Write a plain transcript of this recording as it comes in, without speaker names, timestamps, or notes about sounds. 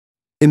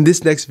In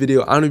this next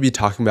video, I'm going to be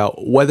talking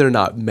about whether or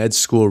not med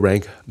school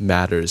rank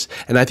matters.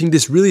 And I think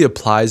this really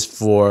applies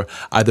for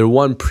either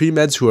one,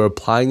 pre-meds who are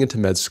applying into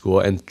med school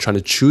and trying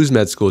to choose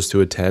med schools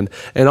to attend,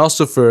 and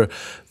also for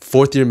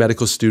fourth-year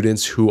medical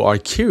students who are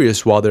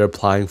curious while they're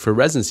applying for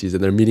residencies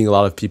and they're meeting a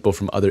lot of people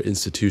from other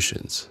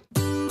institutions.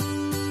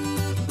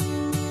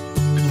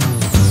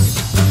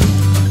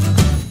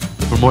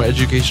 For more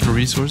educational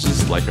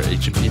resources like our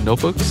H&P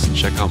notebooks,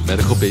 check out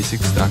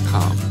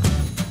medicalbasics.com.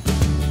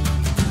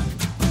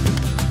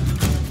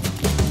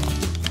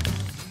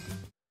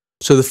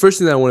 So the first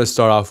thing that I want to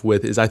start off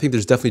with is I think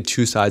there's definitely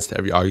two sides to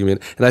every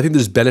argument, and I think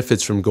there's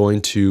benefits from going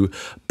to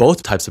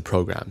both types of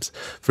programs.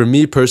 For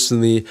me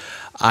personally,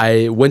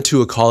 I went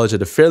to a college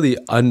at a fairly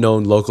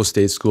unknown local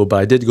state school, but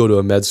I did go to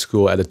a med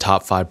school at a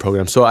top 5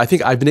 program. So I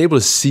think I've been able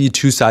to see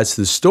two sides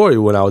to the story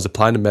when I was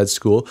applying to med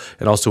school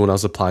and also when I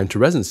was applying to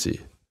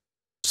residency.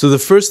 So the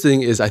first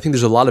thing is I think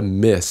there's a lot of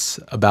myths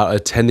about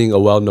attending a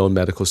well-known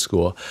medical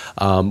school.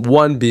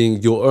 One being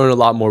you'll earn a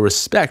lot more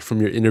respect from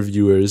your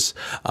interviewers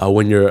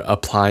when you're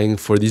applying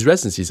for these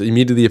residencies.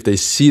 Immediately, if they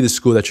see the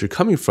school that you're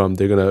coming from,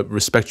 they're going to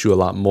respect you a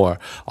lot more.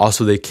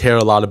 Also, they care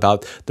a lot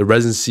about the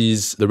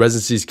residencies. The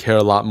residencies care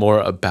a lot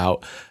more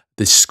about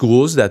the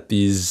schools that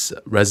these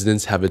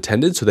residents have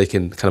attended, so they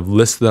can kind of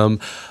list them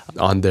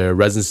on their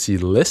residency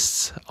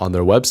lists on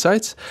their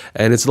websites.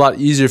 And it's a lot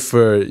easier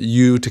for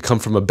you to come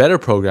from a better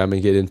program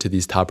and get into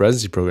these top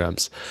residency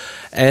programs.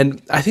 And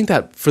I think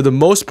that for the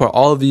most part,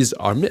 all of these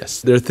are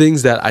myths. They're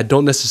things that I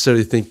don't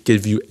necessarily think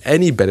give you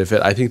any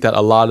benefit. I think that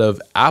a lot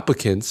of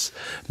applicants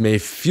may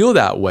feel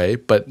that way,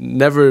 but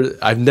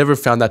I've never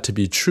found that to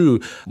be true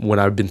when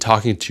I've been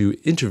talking to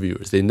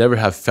interviewers. They never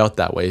have felt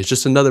that way. It's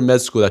just another med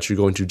school that you're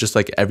going to, just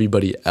like everybody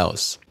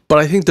else. But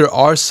I think there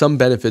are some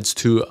benefits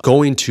to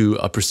going to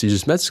a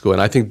prestigious med school.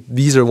 And I think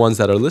these are ones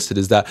that are listed,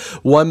 is that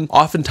one,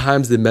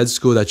 oftentimes the med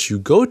school that you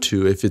go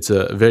to, if it's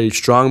a very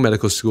strong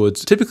medical school,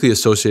 it's typically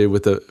associated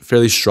with a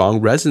fairly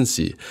strong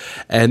residency.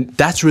 And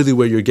that's really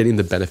where you're getting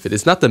the benefit.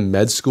 It's not the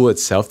med school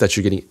itself that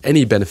you're getting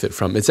any benefit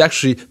from. It's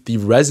actually the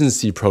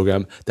residency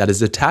program that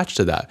is attached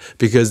to that.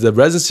 Because the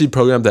residency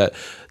program that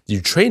you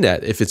train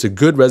at, if it's a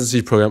good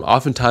residency program,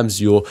 oftentimes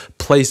you'll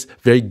place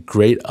very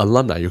great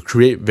alumni. You'll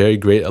create very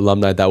great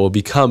alumni that will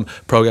become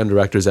program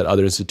directors at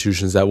other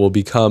institutions, that will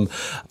become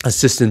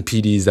assistant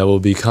PDs, that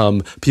will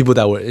become people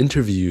that will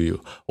interview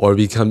you, or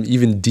become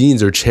even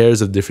deans or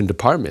chairs of different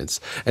departments.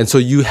 And so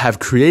you have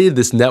created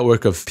this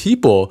network of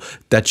people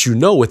that you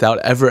know without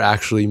ever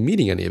actually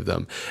meeting any of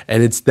them.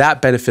 And it's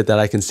that benefit that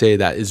I can say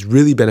that is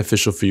really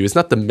beneficial for you. It's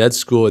not the med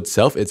school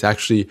itself, it's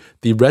actually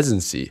the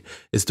residency.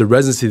 It's the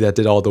residency that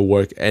did all the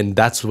work, and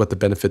that's what the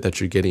benefit that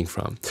you're getting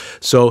from.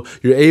 So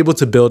you're able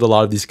to build a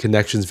lot of these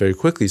connections very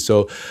quickly.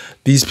 So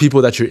these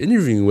people that you're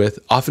interviewing with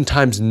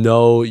oftentimes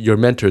know your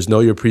mentors, know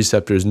your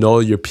preceptors, know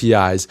your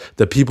PIs,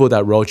 the people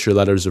that wrote your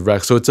letters of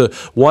rec. So it's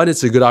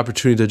a good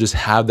opportunity to just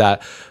have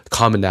that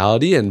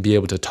commonality and be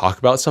able to talk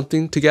about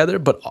something together.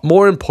 But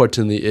more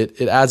importantly,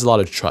 it adds a lot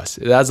of trust.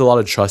 It adds a lot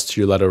of trust to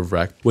your letter of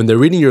rec. When they're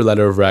reading your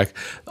letter of rec,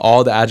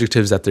 all the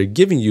adjectives that they're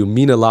giving you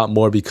mean a lot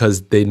more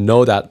because they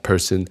know that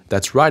person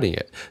that's writing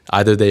it.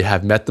 Either they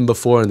have met them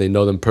before and they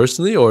know them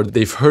personally, or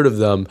they've heard of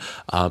them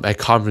at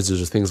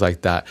conferences or things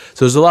like that.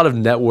 So there's a lot of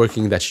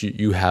networking that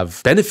you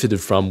have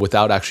benefited from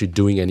without actually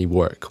doing any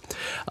work.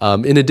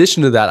 In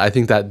addition to that, I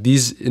think that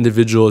these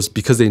individuals,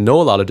 because they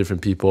know a lot of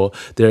different people,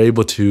 they're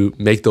able to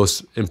make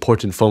those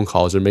important phone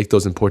calls or make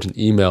those important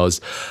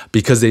emails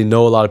because they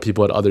know a lot of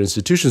people at other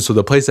institutions. So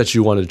the place that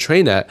you want to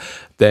train at,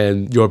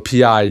 then your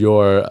PI,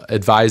 your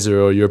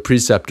advisor, or your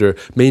preceptor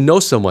may know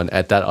someone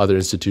at that other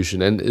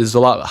institution, and there's a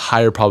lot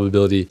higher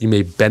probability you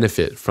may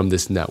benefit from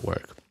this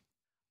network.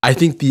 I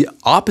think the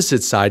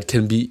opposite side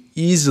can be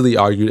easily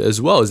argued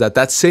as well, is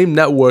that same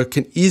network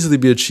can easily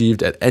be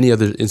achieved at any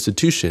other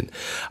institution.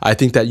 I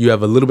think that you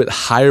have a little bit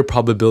higher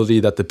probability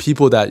that the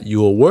people that you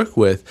will work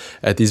with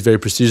at these very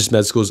prestigious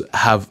med schools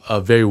have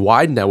a very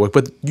wide network,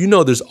 but you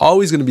know there's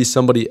always going to be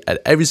somebody at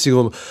every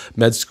single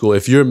med school.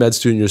 If you're a med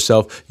student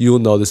yourself, you'll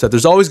know this, that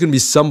there's always going to be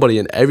somebody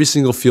in every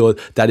single field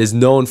that is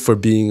known for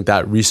being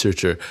that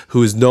researcher,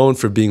 who is known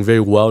for being very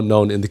well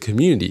known in the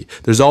community.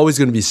 There's always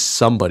going to be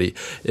somebody.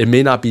 It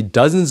may not be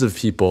dozens of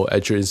people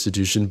at your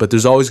institution, but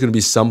there's always going to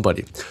be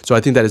somebody. So I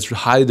think that it's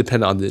highly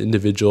dependent on the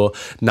individual,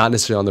 not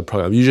necessarily on the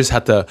program. You just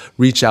have to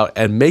reach out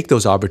and make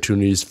those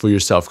opportunities for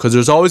yourself, because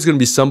there's always going to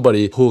be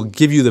somebody who will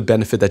give you the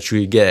benefit that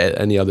you could get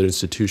at any other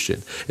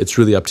institution. It's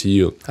really up to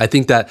you. I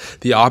think that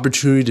the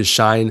opportunity to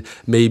shine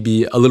may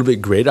be a little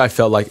bit greater. I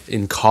felt like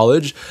in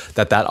college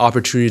that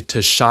opportunity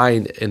to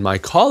shine in my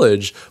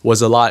college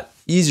was a lot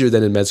easier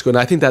than in med school. And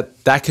I think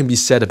that can be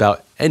said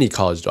about any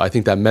college though. I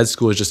think that med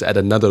school is just at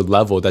another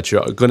level, that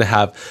you're going to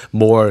have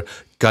more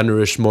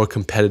gunnerish, more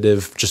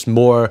competitive, just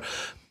more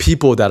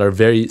people that are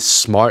very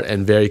smart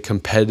and very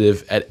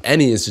competitive at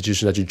any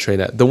institution that you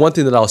train at. The one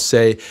thing that I'll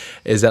say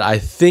is that I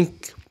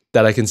think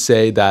that I can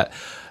say that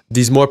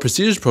these more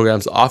prestigious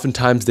programs,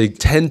 oftentimes they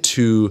tend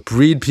to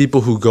breed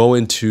people who go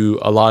into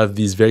a lot of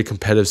these very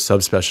competitive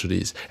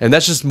subspecialties. And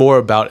that's just more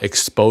about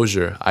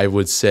exposure, I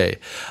would say.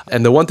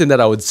 And the one thing that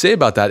I would say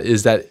about that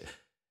is that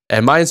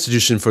at my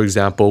institution, for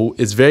example,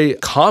 it's very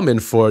common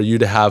for you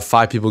to have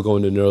 5 people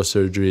going to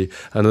neurosurgery,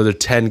 another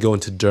 10 going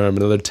to derm,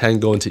 another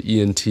 10 going to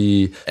ENT,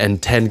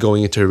 and 10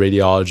 going into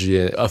radiology,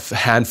 and a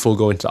handful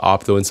going to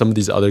ophtho, and some of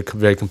these other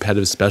very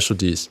competitive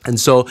specialties. And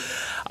so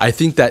I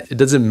think that it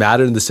doesn't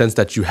matter in the sense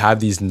that you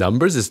have these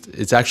numbers.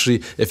 It's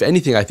actually, if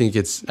anything, I think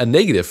it's a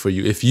negative for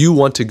you if you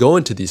want to go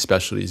into these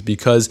specialties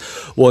because,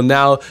 well,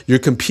 now you're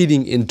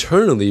competing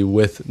internally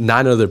with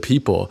 9 other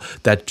people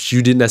that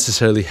you didn't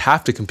necessarily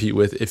have to compete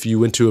with if you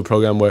went to a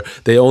program where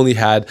they only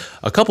had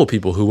a couple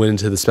people who went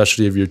into the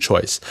specialty of your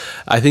choice.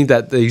 I think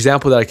that the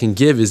example that I can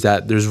give is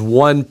that there's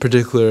one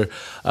particular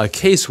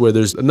case where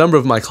there's a number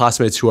of my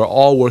classmates who are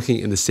all working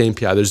in the same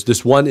PI. There's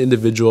this one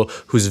individual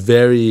who's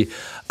very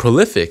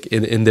prolific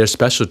in their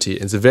specialty.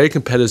 It's a very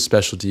competitive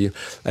specialty,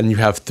 and you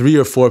have 3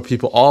 or 4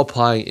 people all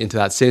applying into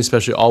that same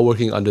specialty, all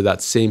working under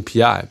that same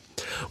PI.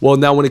 Well,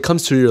 now when it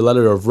comes to your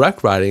letter of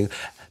rec writing,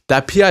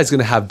 that PI is going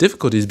to have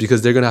difficulties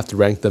because they're going to have to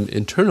rank them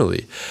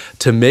internally.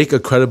 To make a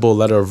credible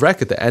letter of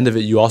rec, at the end of it,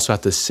 you also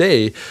have to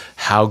say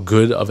how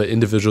good of an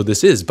individual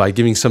this is by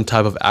giving some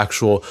type of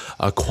actual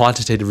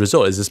quantitative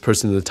result. Is this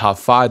person in the top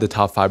 5, the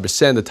top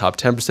 5%, the top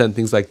 10%,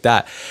 things like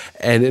that.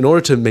 And in order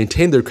to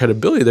maintain their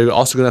credibility, they're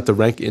also going to have to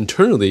rank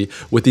internally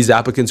with these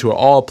applicants who are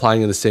all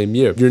applying in the same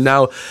year. You're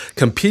now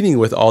competing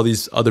with all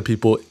these other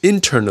people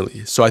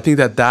internally. So I think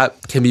that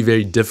that can be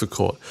very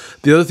difficult.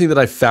 The other thing that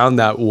I found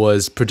that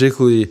was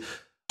particularly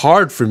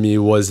hard for me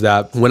was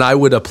that when I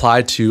would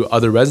apply to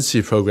other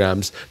residency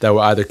programs that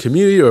were either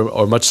community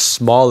or much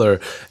smaller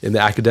in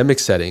the academic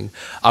setting,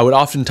 I would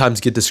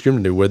oftentimes get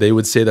discriminated where they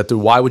would say that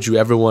why would you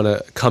ever want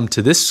to come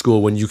to this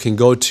school when you can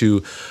go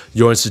to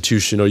your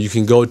institution or you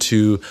can go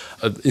to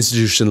an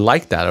institution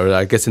like that, or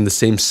I guess in the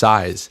same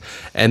size.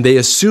 And they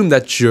assume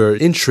that your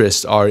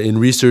interests are in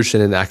research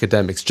and in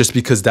academics just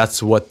because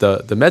that's what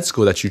the med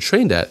school that you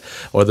trained at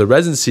or the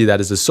residency that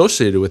is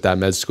associated with that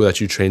med school that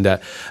you trained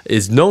at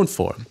is known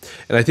for.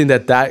 And I think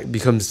that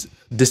becomes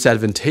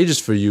disadvantageous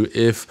for you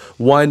if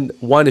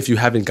if you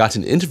haven't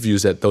gotten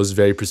interviews at those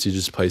very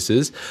prestigious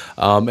places,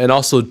 and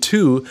also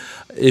 2,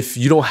 if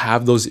you don't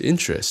have those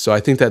interests. So I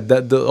think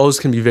that those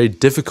can be very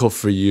difficult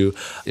for you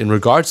in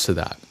regards to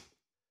that.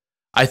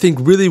 I think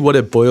really what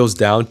it boils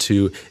down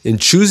to in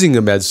choosing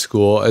a med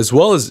school as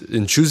well as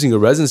in choosing a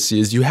residency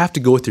is you have to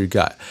go with your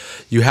gut.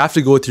 You have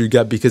to go with your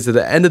gut because at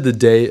the end of the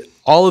day,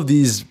 all of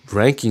these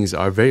rankings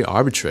are very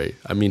arbitrary.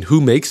 I mean,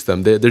 who makes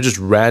them? They're just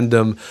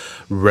random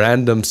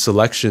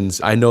selections.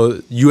 I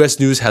know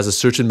US News has a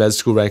certain med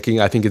school ranking.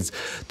 I think it's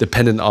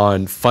dependent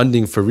on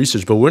funding for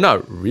research, but we're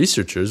not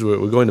researchers.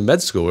 We're going to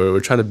med school. We're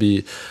trying to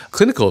be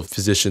clinical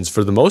physicians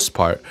for the most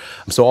part.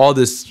 So all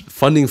this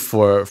funding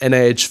for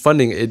NIH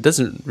funding, it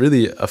doesn't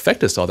really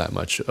affect us all that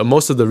much.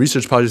 Most of the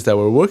research projects that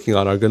we're working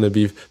on are going to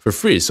be for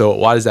free. So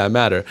why does that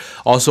matter?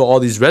 Also, all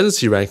these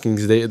residency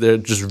rankings, they're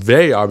just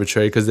very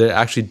arbitrary because they're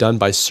actually done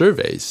by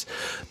surveys.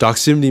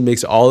 Doximity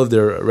makes all of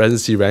their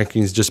residency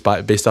rankings just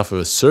based off of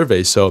a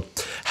survey. So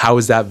how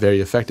is that very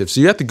effective?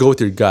 So you have to go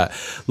with your gut.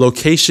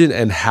 Location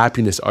and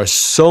happiness are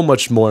so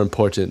much more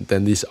important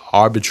than this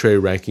arbitrary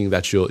ranking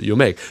that you'll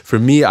make. For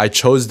me, I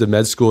chose the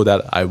med school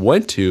that I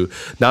went to,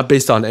 not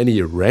based on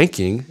any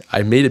ranking.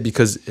 I made it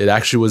because it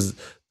actually was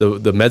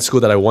the med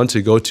school that I wanted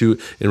to go to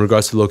in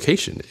regards to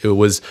location. It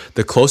was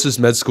the closest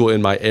med school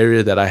in my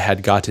area that I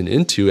had gotten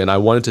into, and I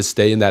wanted to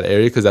stay in that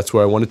area because that's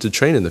where I wanted to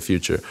train in the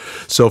future.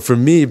 So for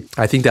me,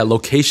 I think that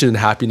location and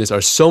happiness are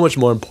so much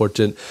more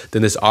important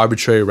than this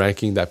arbitrary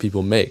ranking that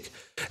people make.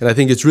 And I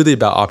think it's really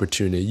about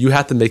opportunity. You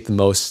have to make the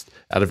most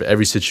out of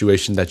every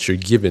situation that you're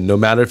given, no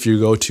matter if you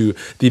go to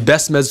the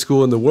best med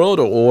school in the world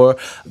or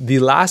the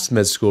last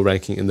med school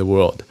ranking in the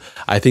world.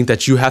 I think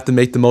that you have to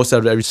make the most out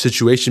of every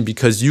situation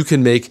because you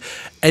can make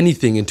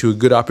anything into a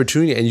good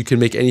opportunity and you can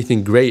make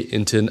anything great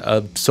into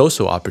a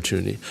so-so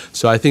opportunity.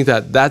 So I think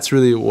that that's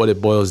really what it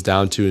boils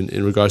down to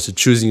in regards to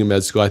choosing a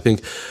med school. I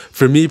think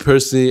for me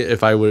personally,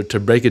 if I were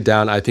to break it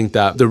down, I think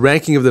that the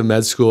ranking of the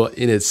med school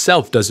in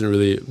itself doesn't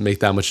really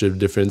make that much of a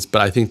difference,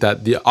 but I think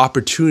that the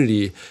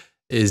opportunity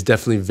is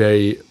definitely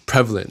very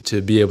prevalent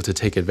to be able to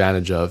take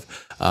advantage of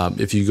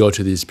if you go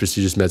to these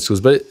prestigious med schools.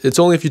 But it's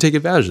only if you take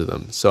advantage of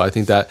them. So I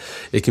think that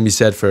it can be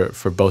said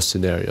for both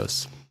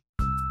scenarios.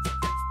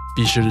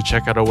 Be sure to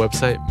check out our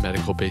website,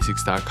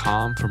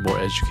 medicalbasics.com, for more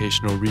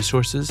educational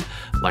resources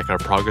like our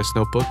progress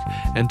notebook.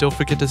 And don't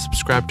forget to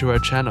subscribe to our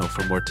channel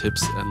for more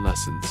tips and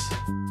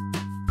lessons.